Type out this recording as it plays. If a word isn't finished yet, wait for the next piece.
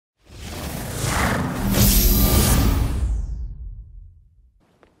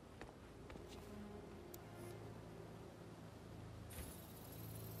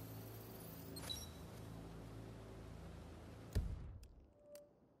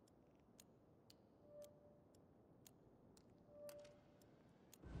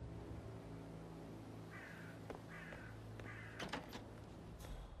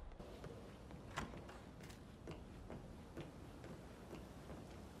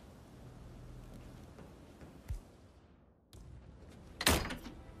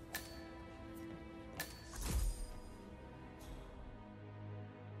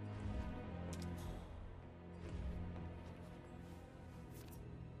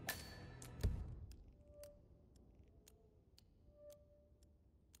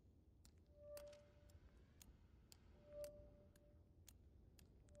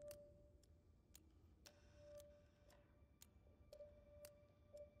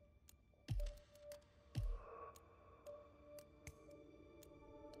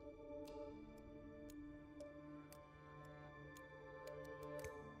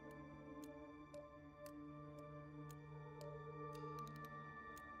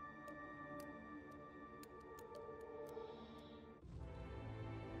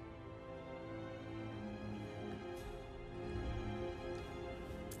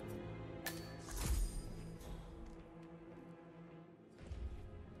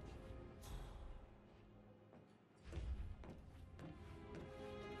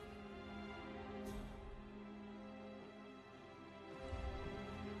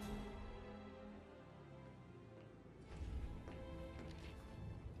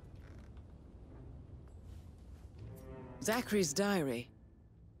Zachary's diary.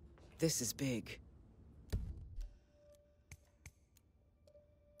 This is big.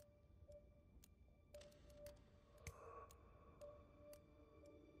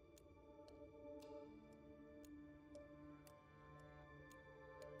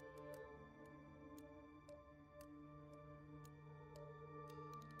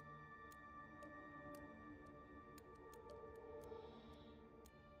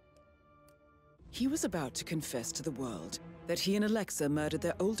 He was about to confess to the world that he and Alexa murdered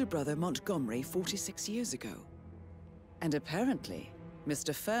their older brother Montgomery 46 years ago. And apparently,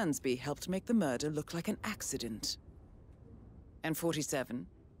 Mr. Fernsby helped make the murder look like an accident. And 47,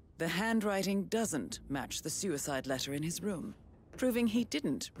 the handwriting doesn't match the suicide letter in his room, proving he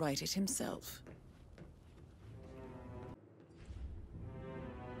didn't write it himself.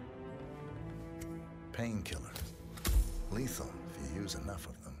 Painkiller. Lethal if you use enough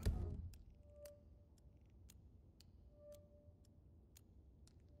of them.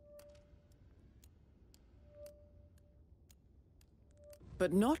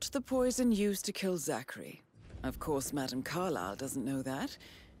 But not the poison used to kill Zachary. Of course, Madame Carlyle doesn't know that.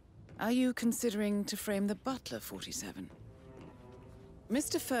 Are you considering to frame the butler, 47?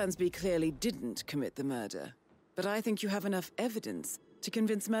 Mr. Fernsby clearly didn't commit the murder, but I think you have enough evidence to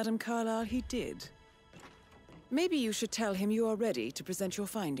convince Madame Carlyle he did. Maybe you should tell him you are ready to present your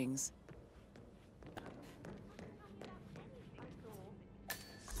findings.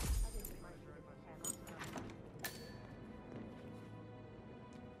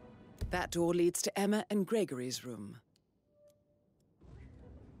 That door leads to Emma and Gregory's room.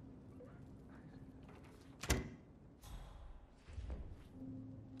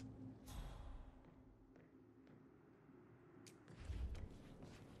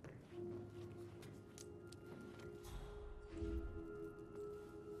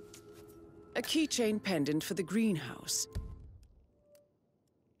 A keychain pendant for the greenhouse.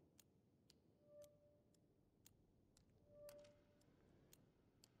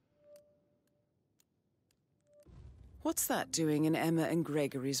 What's that doing in Emma and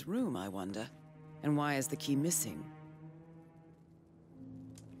Gregory's room, I wonder? And why is the key missing?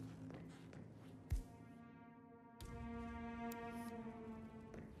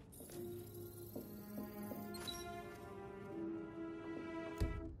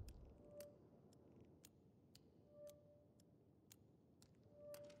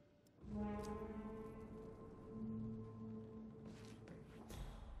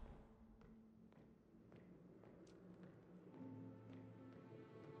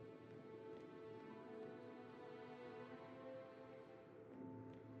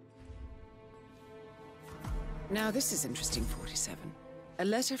 Now this is interesting, 47. A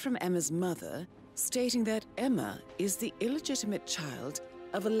letter from Emma's mother stating that Emma is the illegitimate child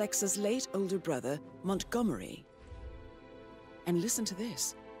of Alexa's late older brother, Montgomery. And listen to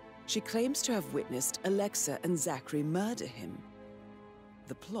this. She claims to have witnessed Alexa and Zachary murder him.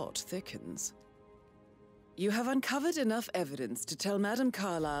 The plot thickens. You have uncovered enough evidence to tell Madame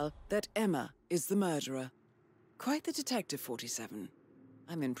Carlyle that Emma is the murderer. Quite the detective, 47.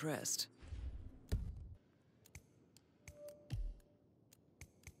 I'm impressed.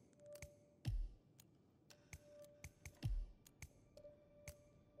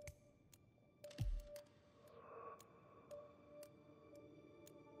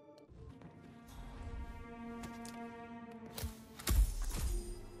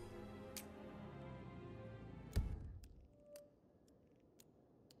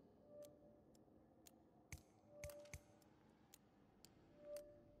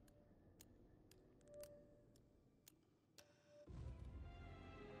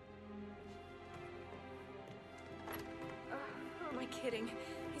 Kidding.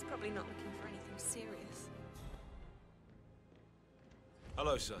 He's probably not looking for anything serious.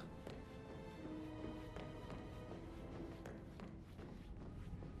 Hello, sir.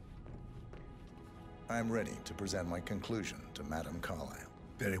 I am ready to present my conclusion to Madame Carlyle.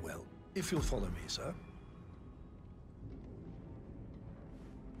 Very well. If you'll follow me, sir.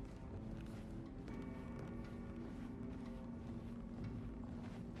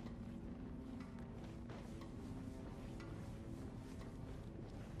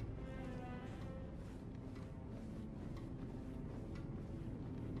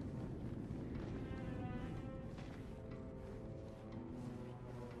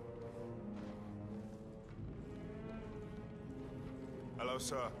 Hello,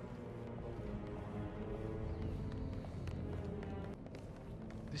 sir.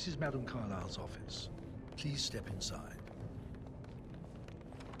 This is Madame Carlyle's office. Please step inside.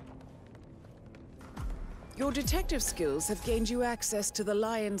 Your detective skills have gained you access to the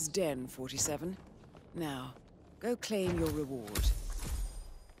Lion's Den, 47. Now, Go claim your reward.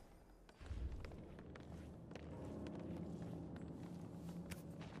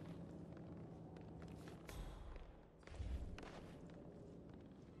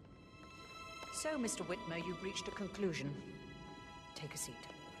 So, Mr. Whitmer, you've reached a conclusion. Take a seat.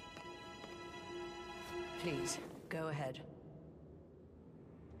 Please, go ahead.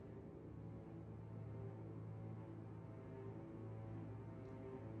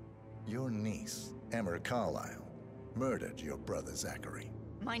 Your niece, Emma Carlyle, murdered your brother Zachary.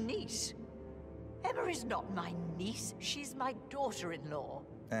 My niece? Emma is not my niece. She's my daughter-in-law.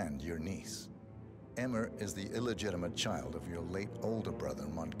 And your niece. Emma is the illegitimate child of your late older brother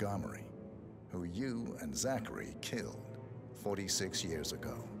Montgomery, who you and Zachary killed 46 years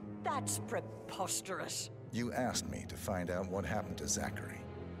ago. That's preposterous. You asked me to find out what happened to Zachary.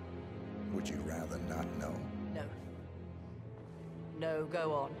 Would you rather not know? No. No,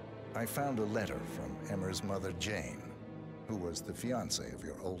 go on. I found a letter from Emma's mother, Jane, who was the fiancée of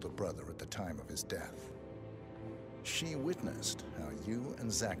your older brother at the time of his death. She witnessed how you and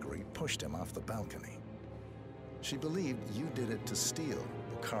Zachary pushed him off the balcony. She believed you did it to steal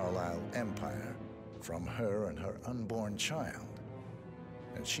the Carlyle empire from her and her unborn child.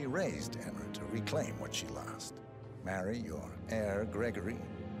 And she raised Emma to reclaim what she lost. Marry your heir, Gregory,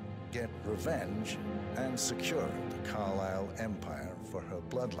 get revenge, and secure the Carlyle empire for her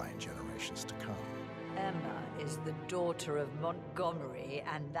bloodline generations to come. Emma is the daughter of Montgomery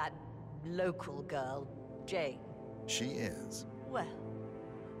and that local girl, Jane. She is. Well,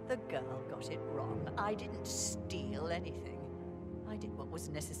 the girl got it wrong. I didn't steal anything. I did what was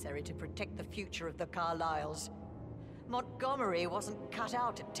necessary to protect the future of the Carlyles. Montgomery wasn't cut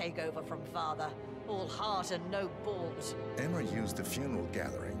out to take over from father. All heart and no balls. Emma used the funeral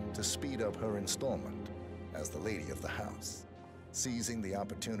gathering to speed up her installment as the lady of the house, seizing the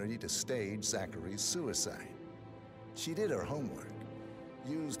opportunity to stage Zachary's suicide. She did her homework,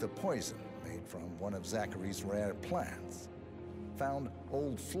 used a poison made from one of Zachary's rare plants, found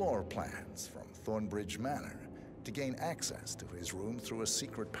old floor plans from Thornbridge Manor to gain access to his room through a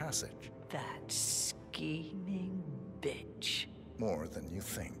secret passage. That scheming bitch. More than you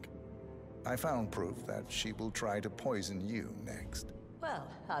think. I found proof that she will try to poison you next. Well,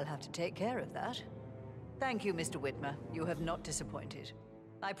 I'll have to take care of that. Thank you, Mr. Whitmer. You have not disappointed.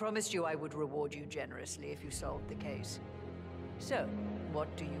 I promised you I would reward you generously if you solved the case. So,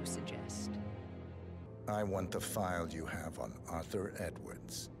 what do you suggest? I want the file you have on Arthur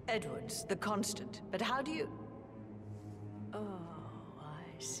Edwards. Edwards, the Constant. But how do you... Oh,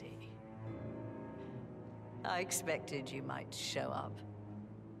 I see. I expected you might show up.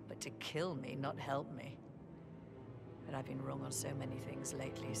 But to kill me, not help me. But I've been wrong on so many things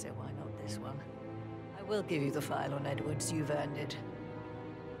lately, so why not this one? I will give you the file on Edwards. You've earned it.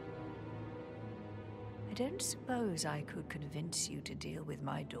 I don't suppose I could convince you to deal with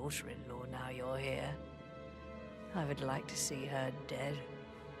my daughter-in-law now you're here. I would like to see her dead.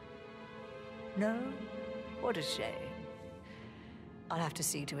 No? What a shame. I'll have to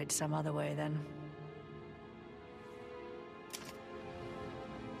see to it some other way then.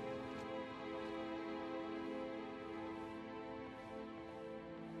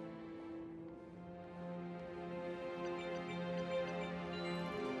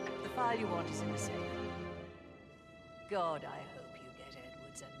 The file you want is in the safe. God, I hope you get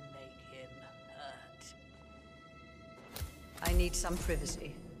Edwards and make him hurt. I need some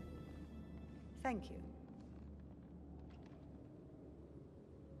privacy. Thank you.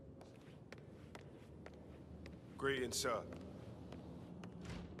 Greetings, sir.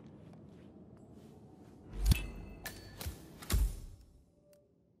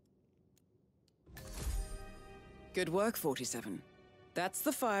 Good work, 47. That's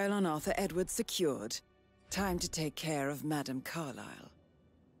the file on Arthur Edwards secured. Time to take care of Madame Carlyle.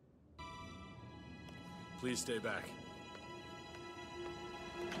 Please stay back.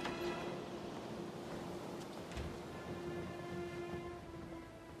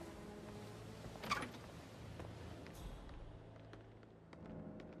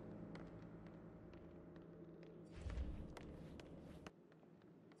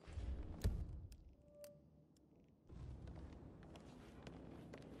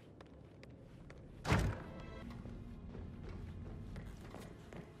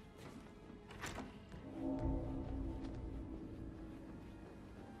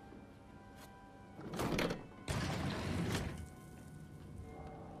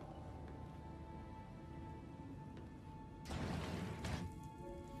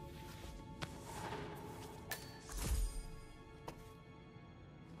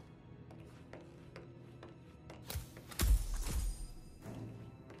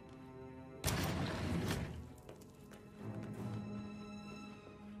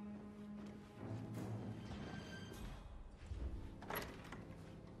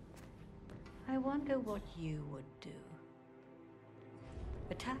 wonder what you would do.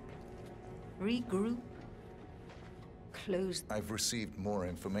 Attack? Regroup? Close... I've received more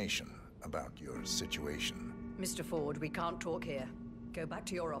information about your situation. Mr. Ford, we can't talk here. Go back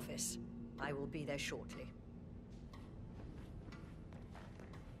to your office. I will be there shortly.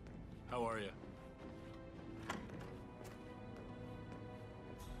 How are you?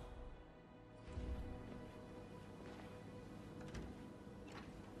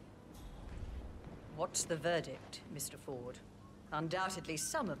 What's the verdict, Mr. Ford? Undoubtedly,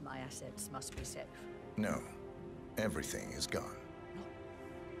 some of my assets must be safe. No, everything is gone.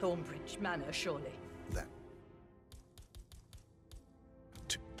 Thornbridge Manor, surely. That...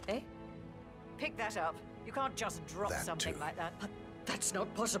 Eh? Pick that up. You can't just drop That something too. like that. But that's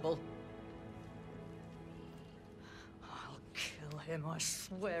not possible. I'll kill him, I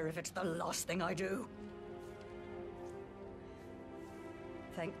swear, if it's the last thing I do.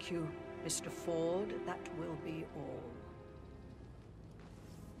 Thank you, Mr. Ford. That will be all.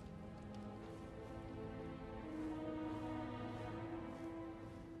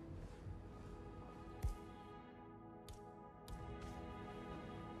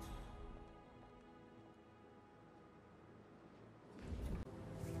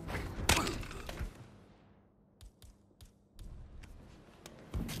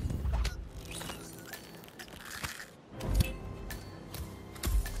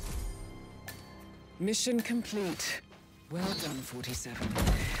 Mission complete. Well done, 47.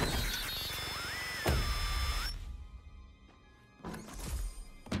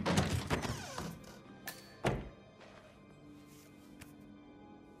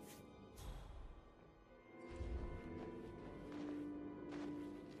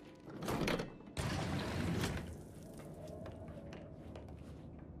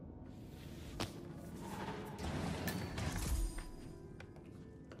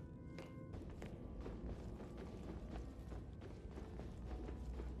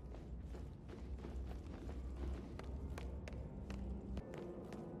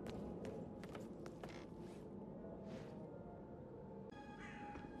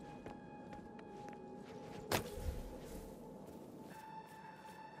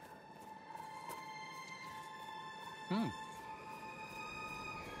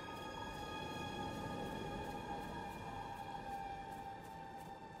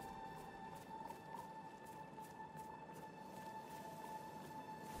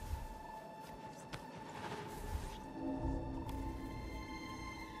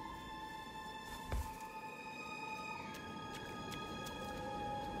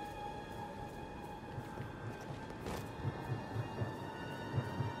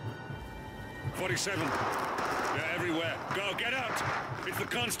 "47. They're everywhere. Go, get out! It's the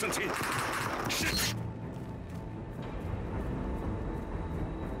Constantine. Shit!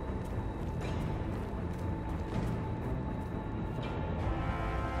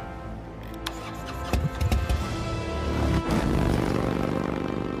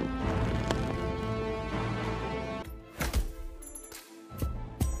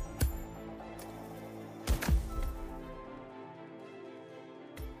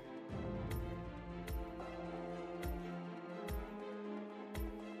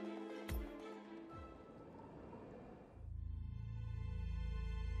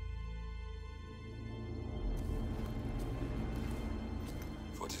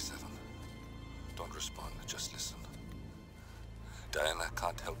 Don't respond, just listen. Diana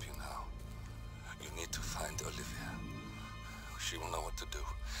can't help you now. You need to find Olivia. She will know what to do.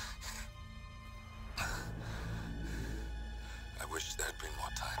 I wish there had been more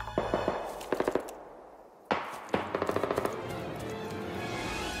time.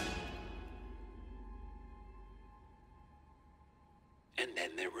 And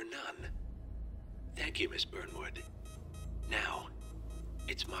then there were none. Thank you, Miss Burnwood. Now,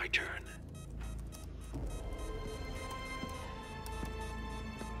 it's my turn.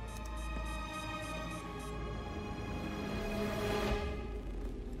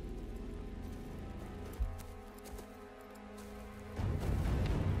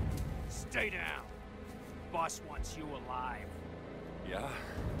 Stay down. Boss wants you alive. Yeah?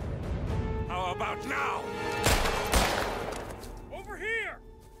 How about now? Over here!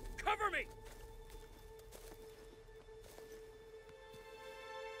 Cover me!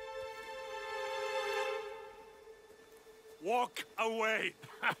 Walk away!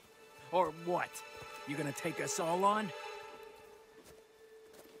 Or what? You gonna take us all on?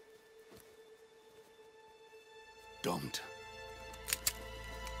 Don't.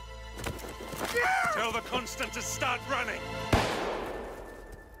 Tell the Constant to start running!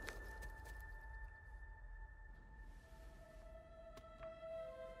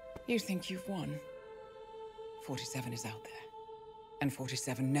 You think you've won? 47 is out there. And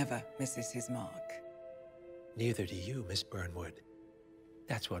 47 never misses his mark. Neither do you, Miss Burnwood.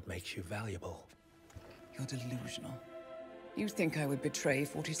 That's what makes you valuable. You're delusional. You think I would betray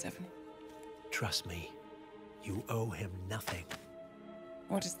 47? Trust me, you owe him nothing.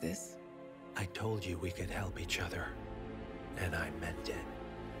 What is this? I told you we could help each other, and I meant it.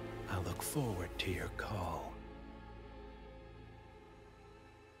 I look forward to your call.